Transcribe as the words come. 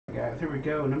Here we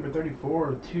go. Number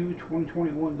 34,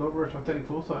 2021 Gold Rush Authentic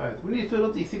Full Size. We need to fill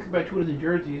up these 6x20s in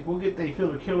jerseys. We'll get the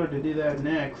Filler Killer to do that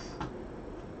next.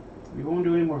 We won't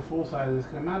do any more full sizes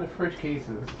because I'm out of fresh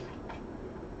cases.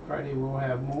 Friday we'll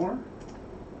have more.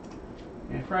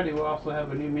 And Friday we'll also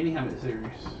have a new mini helmet series.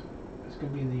 It's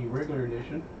going to be the regular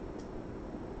edition.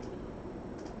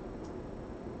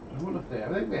 I wonder if they,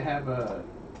 I think they have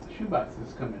shoe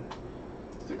boxes coming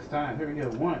 6 times. Here we go.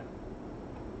 1,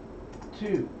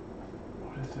 2,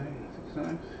 what did I say? 6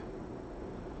 times.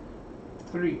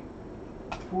 3,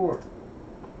 4,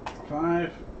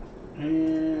 5,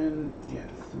 and yes,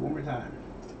 one more time.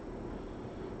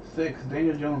 6.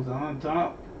 Daniel Jones on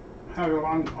top. How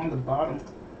long on the bottom?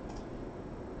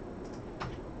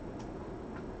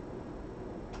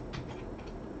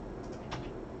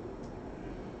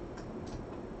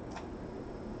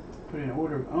 Put in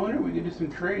order of owner. We can do some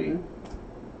trading.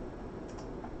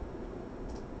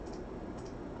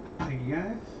 Thank you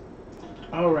guys.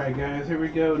 Alright guys, here we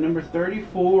go. Number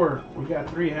 34. We got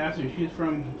 3 hats to choose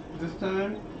from this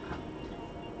time.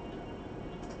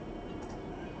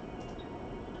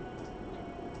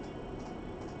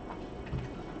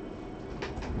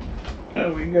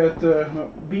 Oh, we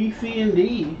got B, C, and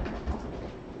D.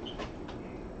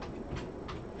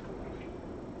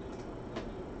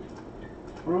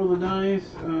 Roll the dice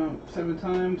 7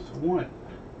 times. 1,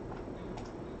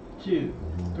 2,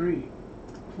 3,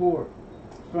 4,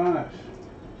 5,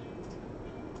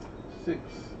 6,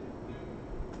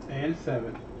 and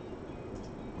 7.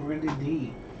 We're gonna do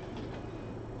D.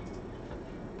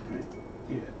 Right.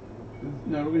 Yeah.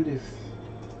 No, we're gonna do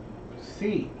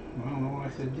C. I don't know why I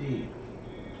said D.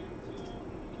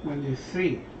 We're gonna do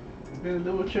C. I'm gonna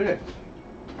double check.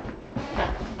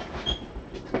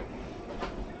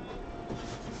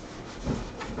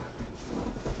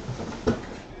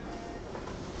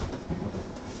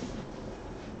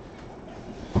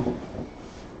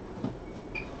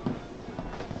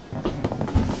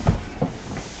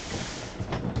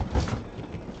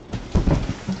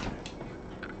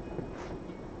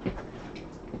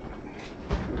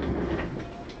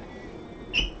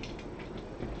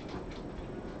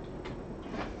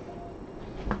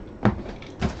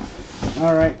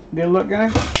 Alright, good luck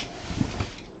guys.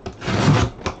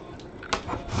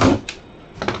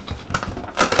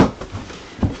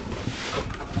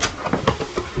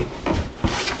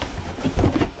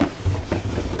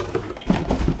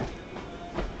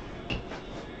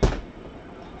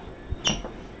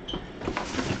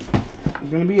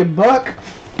 It's gonna be a buck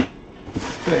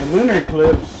for that lunar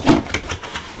eclipse.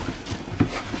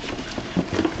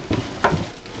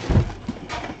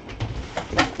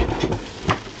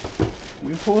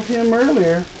 We pulled him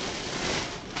earlier.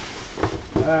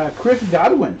 Chris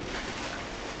Godwin.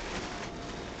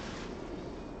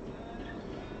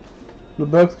 The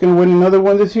Bucks gonna win another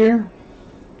one this year.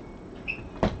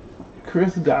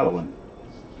 Chris Godwin.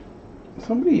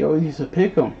 Somebody always used to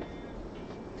pick him.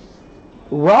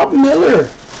 Rob Miller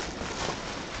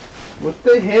with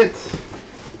the hits.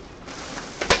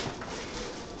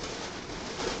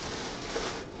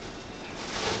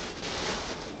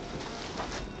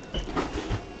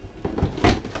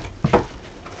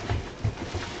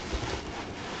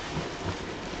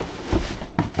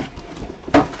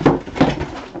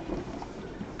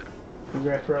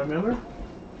 Congrats, Rob Miller.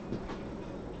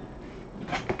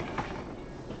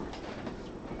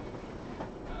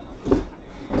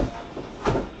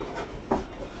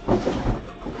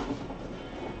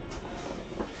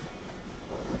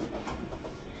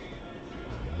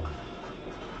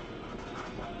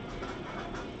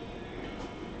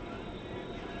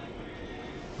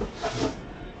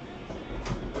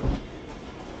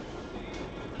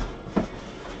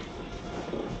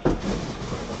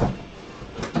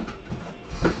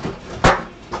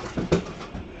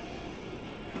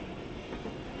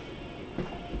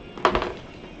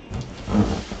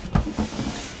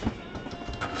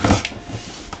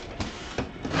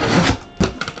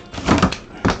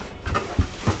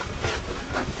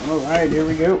 Alright, here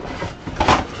we go.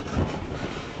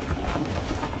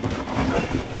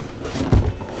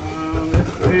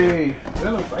 Let's see. Is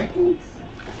that the Vikings?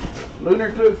 Lunar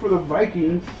eclipse for the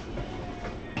Vikings.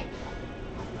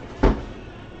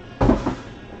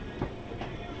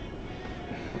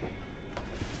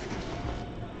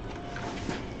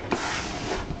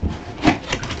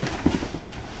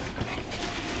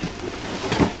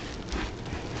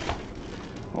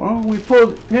 Well, we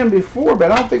pulled him before,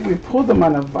 but I don't think we pulled him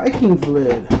on a Vikings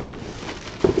lid.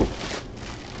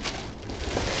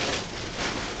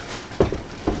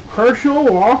 Herschel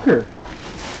Walker.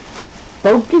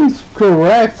 Spoken's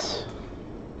correct.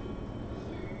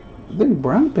 I think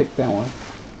Brown picked that one.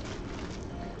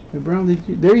 Hey, Brown, did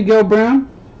you? There you go, Brown.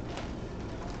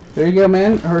 There you go,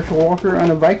 man. Herschel Walker on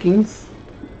the Vikings.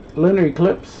 Lunar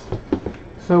eclipse.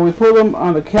 So we pulled them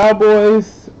on the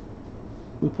Cowboys.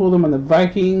 We pulled them on the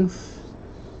Vikings.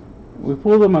 We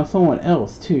pulled them on someone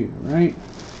else too, right?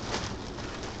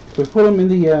 We put them in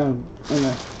the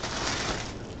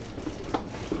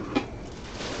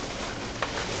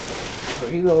so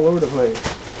he's all over the place.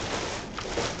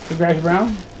 Congrats,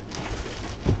 Brown.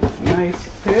 Nice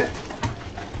hit.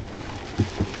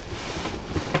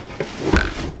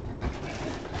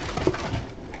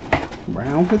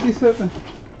 Brown 57.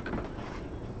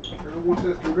 Everyone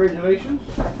says congratulations.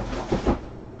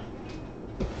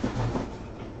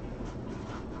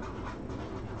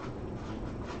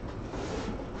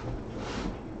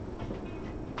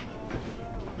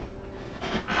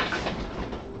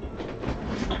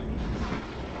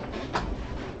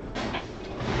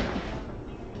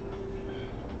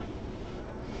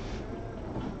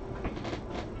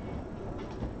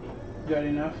 Got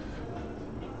enough?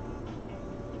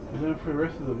 Enough for the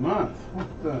rest of the month. What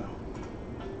the?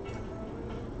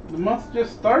 The month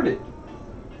just started.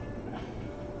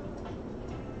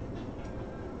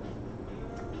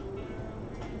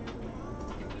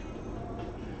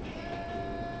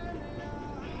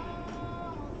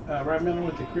 Right Miller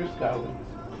with the Chris Godwin.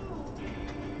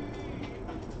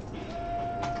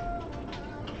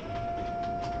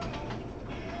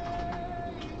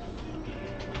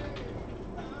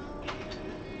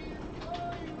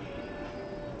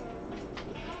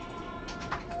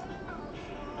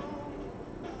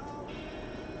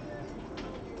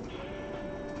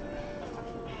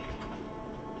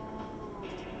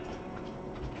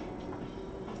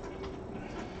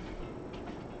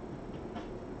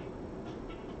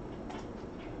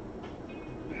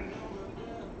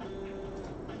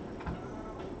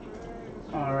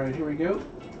 Alright, here we go.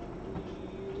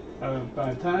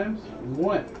 5 times.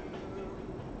 1,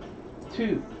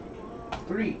 2,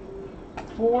 3,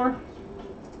 4,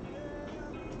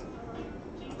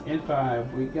 and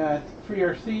 5. We got Free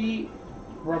RC,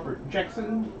 Robert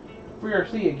Jackson, Free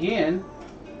RC again.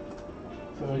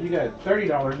 So you got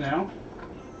 $30 now.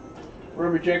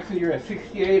 Robert Jackson, you're at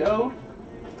 68 owed.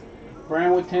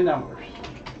 Brown with $10.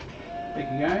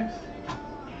 Thank you guys.